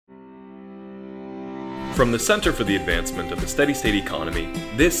From the Center for the Advancement of the Steady-State Economy,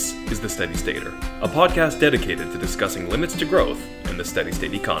 this is The Steady Stater, a podcast dedicated to discussing limits to growth in the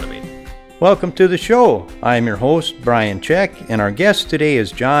steady-state economy. Welcome to the show. I'm your host, Brian Check, and our guest today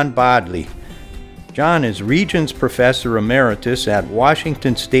is John Bodley. John is Regent's Professor Emeritus at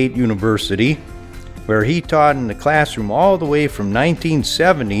Washington State University, where he taught in the classroom all the way from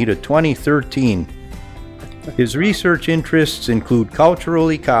 1970 to 2013. His research interests include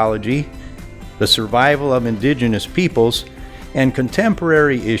cultural ecology, the survival of indigenous peoples, and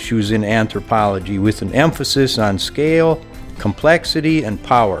contemporary issues in anthropology with an emphasis on scale, complexity, and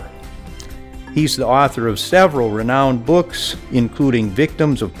power. He's the author of several renowned books, including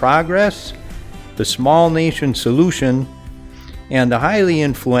Victims of Progress, The Small Nation Solution, and the highly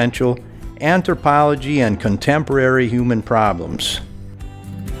influential Anthropology and Contemporary Human Problems.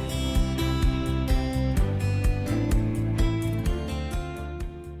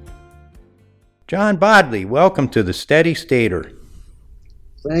 John Bodley, welcome to the Steady Stater.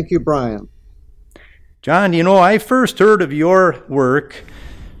 Thank you, Brian. John, I first heard of your work,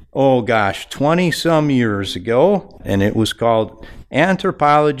 20-some years ago, and it was called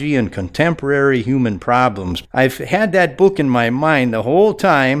Anthropology and Contemporary Human Problems. I've had that book in my mind the whole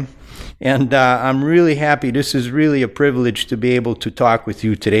time, and I'm really happy. This is really a privilege to be able to talk with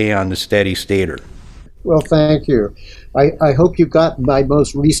you today on the Steady Stater. Well, thank you. I hope you got my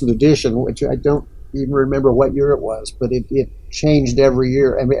most recent edition, which I don't even remember what year it was, but it changed every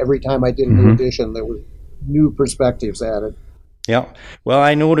year. I mean, every time I did a new edition, there were new perspectives added. Yeah. Well,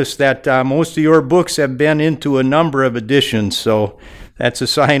 I noticed that most of your books have been into a number of editions, so that's a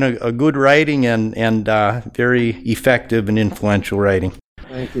sign of good writing and very effective and influential writing.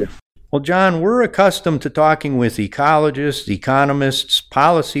 Thank you. Well, John, we're accustomed to talking with ecologists, economists,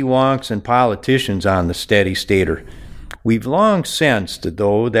 policy wonks, and politicians on the Steady Stater. We've long sensed,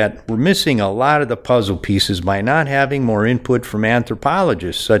 though, that we're missing a lot of the puzzle pieces by not having more input from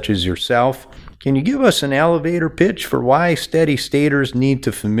anthropologists such as yourself. Can you give us an elevator pitch for why Steady Staters need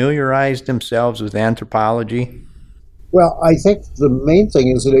to familiarize themselves with anthropology? Well, I think the main thing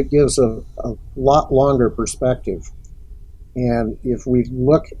is that it gives a lot longer perspective. And if we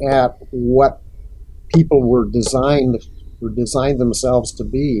look at what people were designed themselves to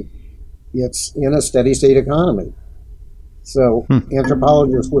be, it's in a steady state economy. So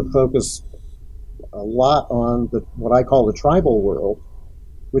anthropologists would focus a lot on what I call the tribal world,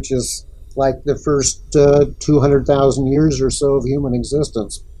 which is like the first 200,000 years or so of human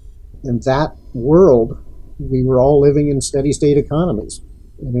existence. In that world, we were all living in steady state economies.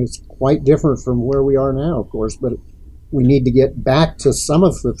 And it's quite different from where we are now, of course, but we need to get back to some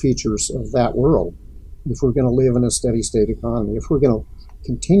of the features of that world if we're going to live in a steady state economy, if we're going to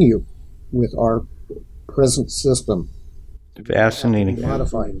continue with our present system. Fascinating.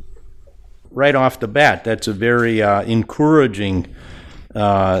 Modified. Right off the bat, that's a very encouraging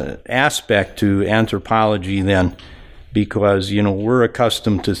aspect to anthropology then, because, we're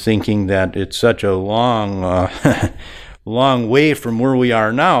accustomed to thinking that it's such a long way from where we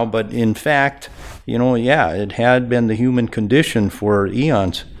are now, but in fact, it had been the human condition for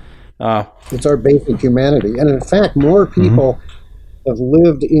eons. It's our basic humanity. And in fact, more people have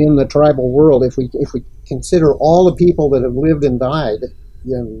lived in the tribal world. If we consider all the people that have lived and died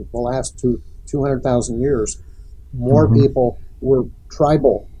in the last 200,000 years, more people were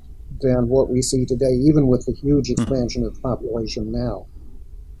tribal than what we see today, even with the huge expansion of population now.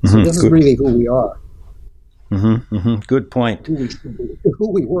 So this is really who we are. Good point.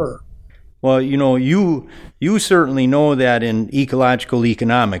 Who we were. Well, you certainly know that in ecological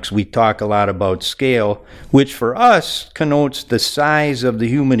economics, we talk a lot about scale, which for us connotes the size of the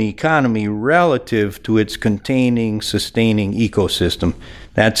human economy relative to its containing, sustaining ecosystem.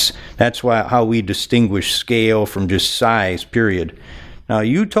 That's how we distinguish scale from just size, period. Now,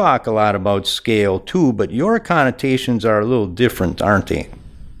 you talk a lot about scale, too, but your connotations are a little different, aren't they?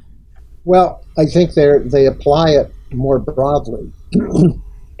 Well, I think they apply it more broadly.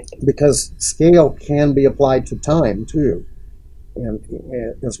 Because scale can be applied to time too, and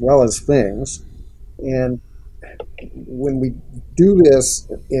as well as things. And when we do this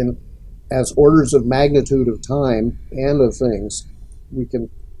as orders of magnitude of time and of things, we can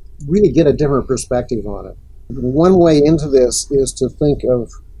really get a different perspective on it. One way into this is to think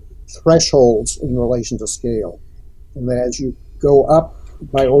of thresholds in relation to scale, and that as you go up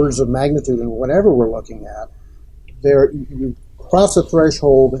by orders of magnitude in whatever we're looking at, you cross a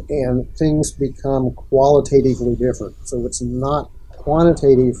threshold and things become qualitatively different. So it's not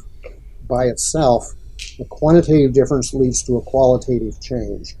quantitative by itself. The quantitative difference leads to a qualitative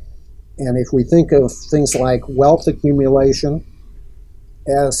change. And if we think of things like wealth accumulation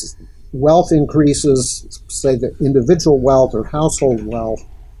as wealth increases, say the individual wealth or household wealth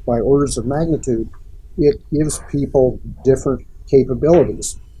by orders of magnitude, it gives people different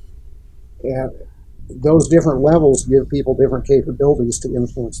capabilities. And those different levels give people different capabilities to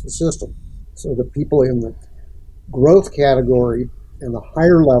influence the system. So the people in the growth category and the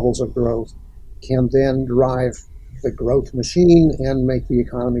higher levels of growth can then drive the growth machine and make the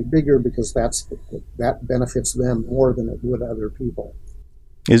economy bigger, because that benefits them more than it would other people.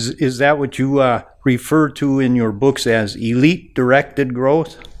 Is that what you refer to in your books as elite-directed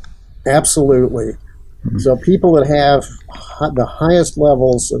growth? Absolutely. Mm-hmm. So people that have the highest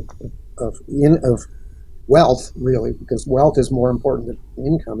levels of wealth, really, because wealth is more important than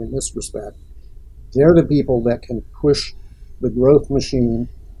income in this respect, they're the people that can push the growth machine,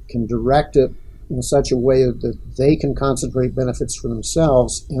 can direct it in such a way that they can concentrate benefits for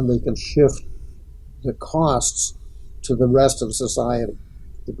themselves, and they can shift the costs to the rest of society,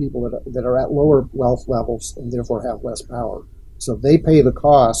 the people that are at lower wealth levels and therefore have less power. So they pay the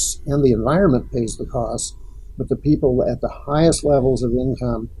costs, and the environment pays the costs, but the people at the highest levels of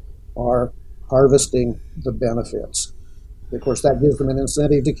income are harvesting the benefits. Of course, that gives them an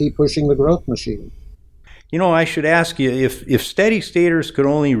incentive to keep pushing the growth machine. You know, I should ask you, if steady staters could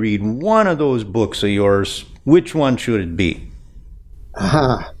only read one of those books of yours, which one should it be?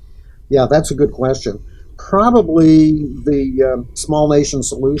 Yeah, that's a good question. Probably the Small Nation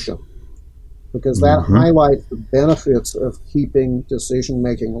Solution, because that highlights the benefits of keeping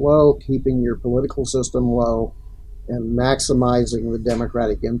decision-making low, keeping your political system low, and maximizing the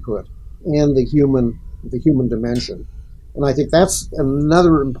democratic input and the human dimension. And I think that's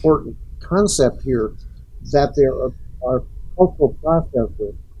another important concept here, that there are cultural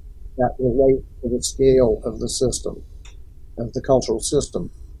processes that relate to the scale of the system, of the cultural system.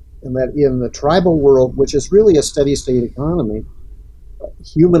 And that in the tribal world, which is really a steady state economy,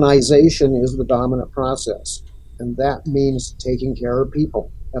 humanization is the dominant process. And that means taking care of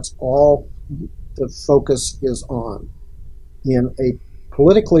people. That's all the focus is on. In a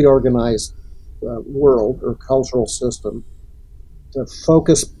politically organized world or cultural system, the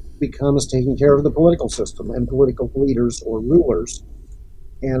focus becomes taking care of the political system and political leaders or rulers.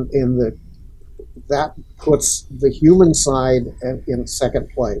 And that puts the human side in second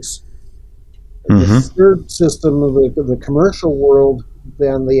place. The third system of the commercial world,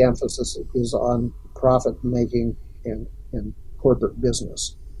 then the emphasis is on profit making and corporate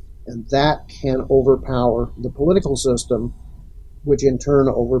business. And that can overpower the political system, which in turn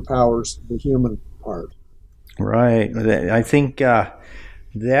overpowers the human part. Right. I think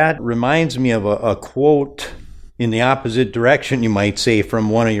that reminds me of a quote in the opposite direction, you might say, from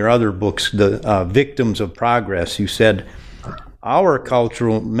one of your other books, The Victims of Progress. You said, our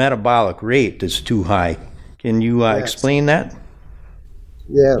cultural metabolic rate is too high. Can you explain that?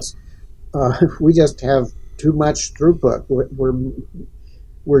 Yes. We just have too much throughput.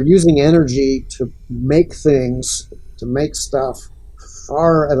 We're using energy to make things, to make stuff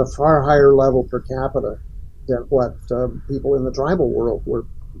at a far higher level per capita than what people in the tribal world were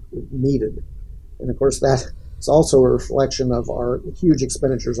needed. And of course, that's also a reflection of our huge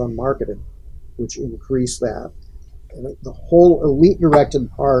expenditures on marketing, which increase that. And the whole elite-directed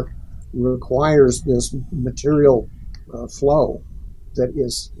part requires this material flow that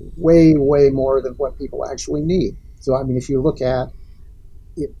is way, way more than what people actually need. So, I mean, if you look at,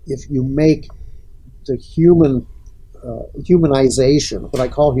 if you make the humanization, what I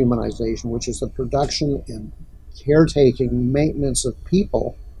call humanization, which is the production and caretaking, maintenance of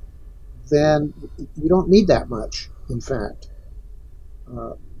people, then you don't need that much, in fact.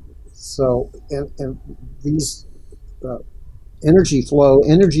 And these energy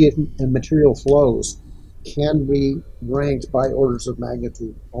and material flows can be ranked by orders of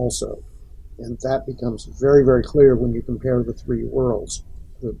magnitude also. And that becomes very, very clear when you compare the three worlds,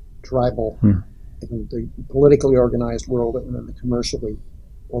 the tribal and the politically organized world, and then the commercially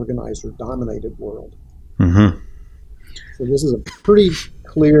organized or dominated world. So this is a pretty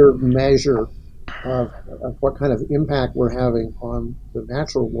clear measure of what kind of impact we're having on the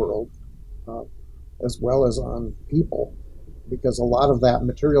natural world, as well as on people, because a lot of that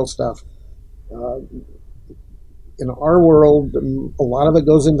material stuff in our world, a lot of it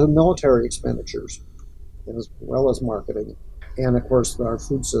goes into military expenditures, as well as marketing, and of course our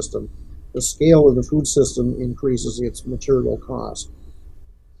food system. The scale of the food system increases its material cost.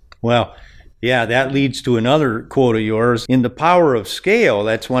 Well, yeah, that leads to another quote of yours. In The Power of Scale,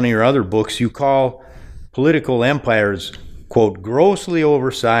 that's one of your other books, you call political empires, quote, grossly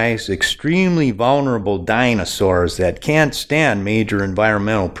oversized, extremely vulnerable dinosaurs that can't stand major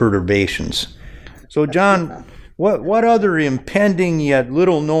environmental perturbations. So, John, What other impending yet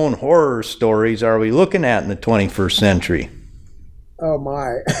little known horror stories are we looking at in the 21st century? Oh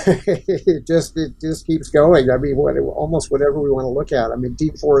my! it just keeps going. I mean, almost whatever we want to look at. I mean,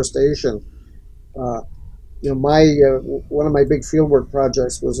 deforestation. One of my big fieldwork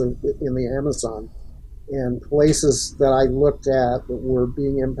projects was in the Amazon, and places that I looked at that were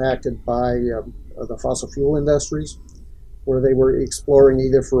being impacted by the fossil fuel industries, where they were exploring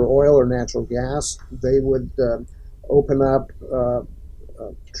either for oil or natural gas. They would open up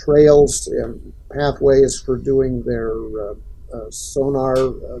trails and pathways for doing their sonar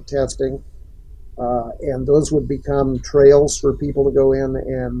testing, and those would become trails for people to go in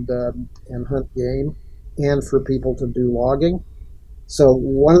and hunt game, and for people to do logging. So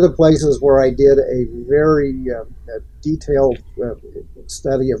one of the places where I did a very detailed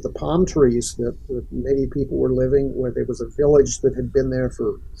study of the palm trees that many people were living, where there was a village that had been there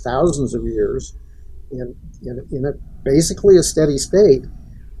for thousands of years, in basically a steady state.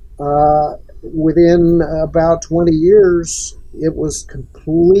 Within about 20 years, it was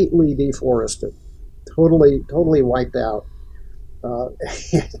completely deforested, totally wiped out.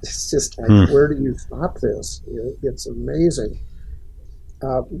 It's just like, where do you stop this? It's amazing.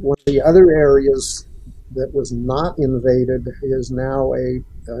 One of the other areas that was not invaded is now a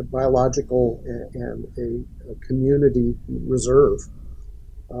biological and a community reserve,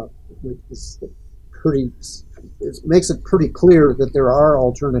 which is it makes it pretty clear that there are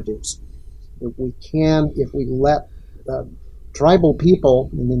alternatives. If we let tribal people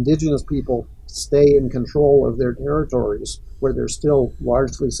and indigenous people stay in control of their territories, where they're still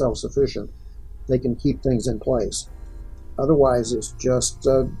largely self-sufficient, they can keep things in place. Otherwise, it's just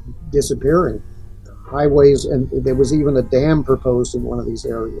disappearing. Highways, and there was even a dam proposed in one of these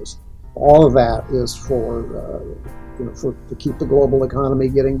areas. All of that is to keep the global economy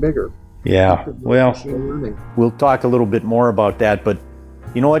getting bigger. Yeah, well, we'll talk a little bit more about that, but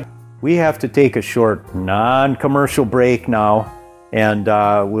you know what? We have to take a short non-commercial break now, and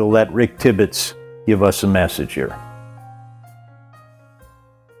we'll let Rick Tibbetts give us a message here.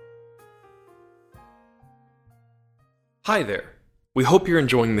 Hi there. We hope you're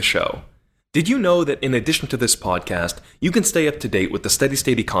enjoying the show. Did you know that in addition to this podcast, you can stay up to date with the Steady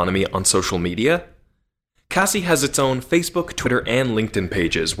State economy on social media? Cassie has its own Facebook, Twitter, and LinkedIn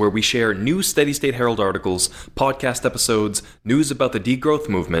pages where we share new Steady State Herald articles, podcast episodes, news about the degrowth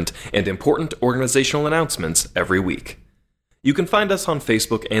movement, and important organizational announcements every week. You can find us on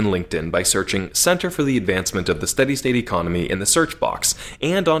Facebook and LinkedIn by searching Center for the Advancement of the Steady State Economy in the search box,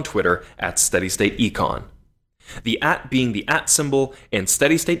 and on Twitter at Steady State Econ. The @ being the @ symbol, and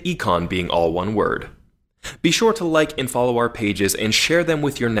Steady State Econ being all one word. Be sure to like and follow our pages and share them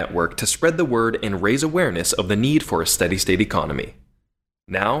with your network to spread the word and raise awareness of the need for a steady state economy.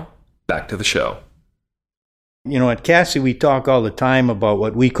 Now, back to the show. You know, at Cassie, we talk all the time about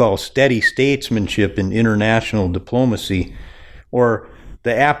what we call steady statesmanship in international diplomacy, or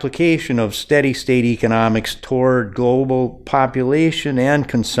the application of steady state economics toward global population and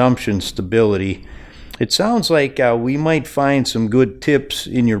consumption stability. It sounds like we might find some good tips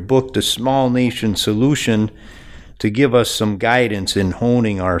in your book, The Small Nation Solution, to give us some guidance in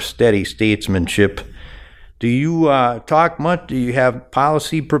honing our steady statesmanship. Do you talk much? Do you have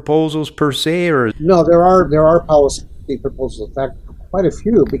policy proposals per se, or no? There are policy proposals. In fact, quite a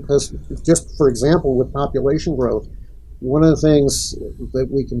few. Because just for example, with population growth, one of the things that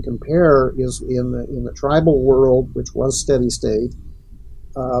we can compare is in the tribal world, which was steady state.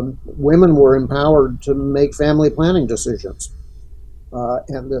 Women were empowered to make family planning decisions,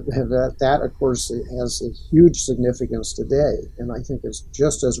 and that, of course, has a huge significance today, and I think it's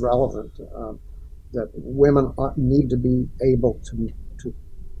just as relevant that women need to be able to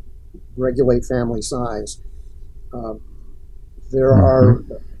regulate family size. There are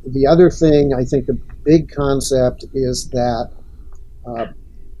the other thing. I think the big concept is that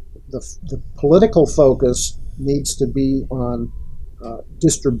the political focus needs to be on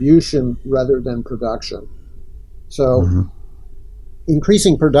distribution rather than production. So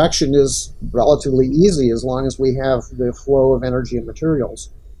increasing production is relatively easy as long as we have the flow of energy and materials.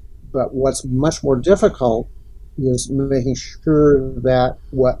 But what's much more difficult is making sure that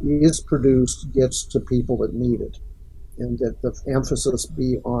what is produced gets to people that need it, and that the emphasis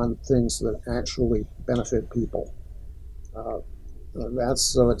be on things that actually benefit people.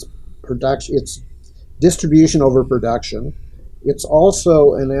 It's production, it's distribution over production. It's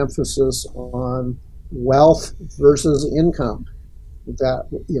also an emphasis on wealth versus income. That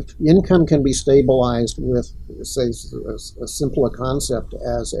if income can be stabilized with, say, as simple a concept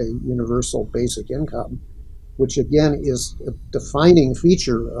as a universal basic income, which again is a defining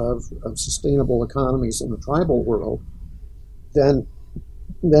feature of sustainable economies in the tribal world, then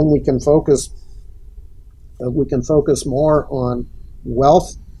we can focus more on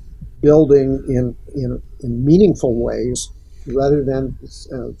wealth building in meaningful ways rather than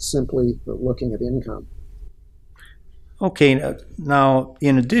simply looking at income. Okay, now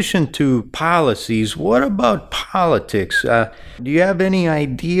in addition to policies, what about politics? Do you have any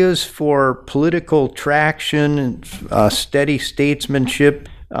ideas for political traction and steady statesmanship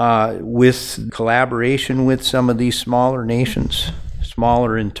with collaboration with some of these smaller nations?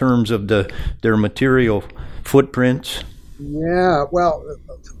 Smaller in terms of their material footprints? Yeah, well,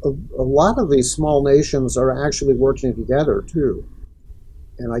 a lot of these small nations are actually working together too,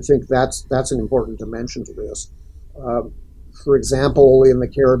 and I think that's an important dimension to this. For example, in the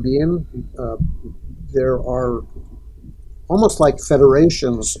Caribbean, there are almost like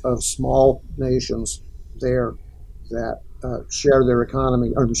federations of small nations there that share their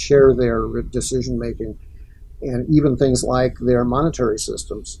economy or share their decision making, and even things like their monetary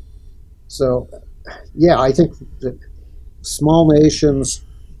systems. So, yeah, I think that small nations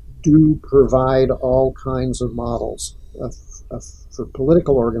do provide all kinds of models for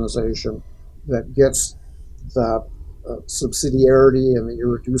political organization that gets the subsidiarity and the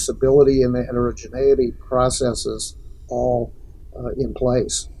irreducibility and the heterogeneity processes all in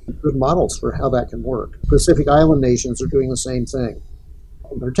place. Good models for how that can work. Pacific Island nations are doing the same thing,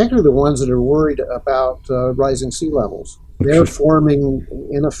 particularly the ones that are worried about rising sea levels. They're forming,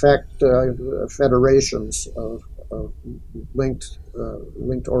 in effect, federations of linked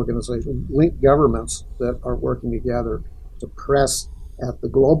organizations, linked governments that are working together to press at the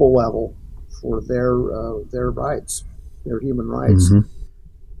global level for their rights, their human rights.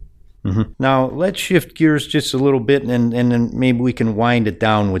 Mm-hmm. Mm-hmm. Now, let's shift gears just a little bit, and then maybe we can wind it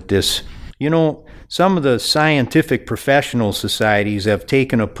down with this. You know, some of the scientific professional societies have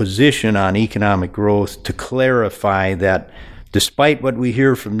taken a position on economic growth to clarify that despite what we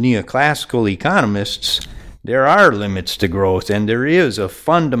hear from neoclassical economists, there are limits to growth, and there is a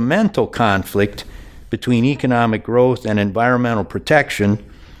fundamental conflict between economic growth and environmental protection,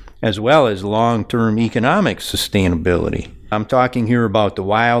 as well as long-term economic sustainability. I'm talking here about the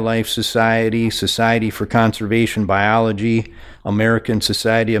Wildlife Society, Society for Conservation Biology, American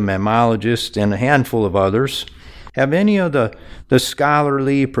Society of Mammalogists, and a handful of others. Have any of the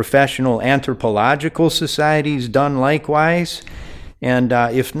scholarly, professional anthropological societies done likewise? And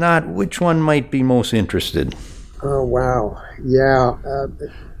if not, which one might be most interested? Oh, wow. Yeah.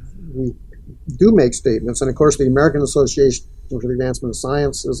 We do make statements. And, of course, the American Association for the Advancement of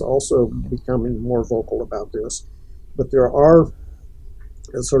Science is also becoming more vocal about this. But there are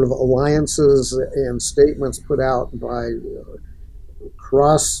sort of alliances and statements put out by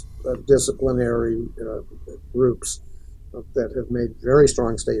cross-disciplinary groups that have made very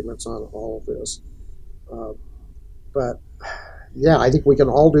strong statements on all of this. But, yeah, I think we can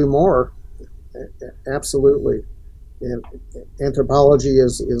all do more. Absolutely. And anthropology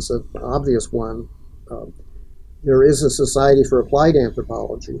is an obvious one. There is a Society for Applied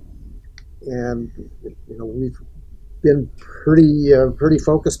Anthropology, and we've been pretty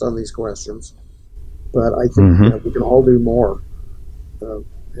focused on these questions. But I think we can all do more.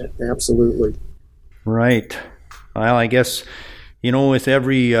 Absolutely. Right. Well, I guess with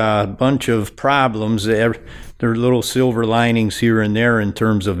every bunch of problems, there are little silver linings here and there in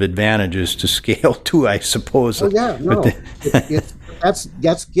terms of advantages to scale too, I suppose. Oh yeah, no,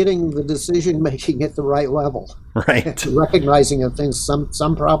 that's getting the decision making at the right level. Right. Recognizing that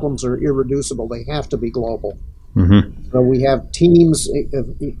some problems are irreducible; they have to be global. Mm-hmm. So we have teams,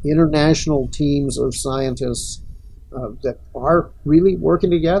 international teams of scientists that are really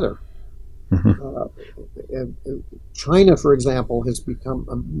working together. And China, for example, has become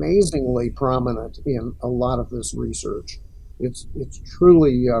amazingly prominent in a lot of this research. It's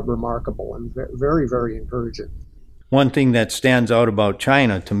truly remarkable and very, very encouraging. One thing that stands out about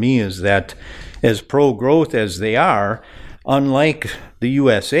China to me is that as pro-growth as they are, unlike the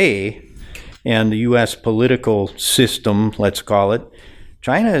USA and the U.S. political system, let's call it,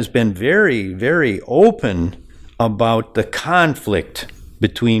 China has been very, very open about the conflict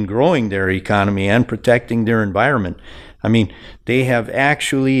between growing their economy and protecting their environment. I mean, they have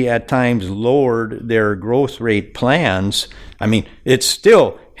actually at times lowered their growth rate plans. I mean, it's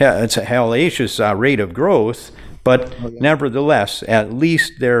a hellacious rate of growth, but nevertheless, at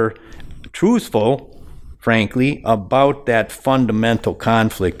least they're truthful, frankly, about that fundamental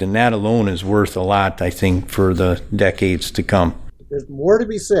conflict, and that alone is worth a lot, I think, for the decades to come. There's more to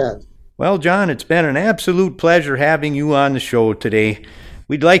be said. Well, John, it's been an absolute pleasure having you on the show today.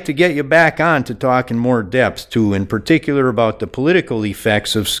 We'd like to get you back on to talk in more depth, too, in particular about the political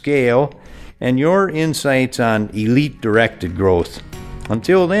effects of scale and your insights on elite-directed growth.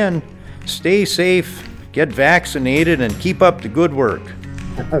 Until then, stay safe, get vaccinated, and keep up the good work.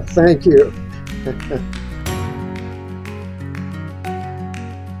 Thank you.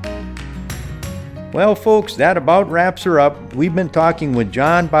 Well, folks, that about wraps her up. We've been talking with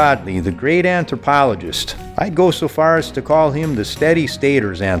John Bodley, the great anthropologist. I'd go so far as to call him the steady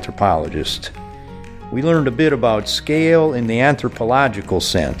stater's anthropologist. We learned a bit about scale in the anthropological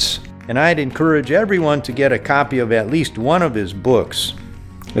sense, and I'd encourage everyone to get a copy of at least one of his books,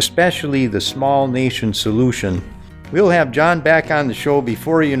 especially The Small Nation Solution. We'll have John back on the show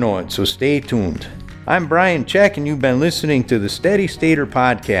before you know it, so stay tuned. I'm Brian Check, and you've been listening to the Steady Stater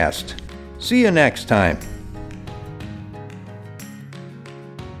Podcast. See you next time.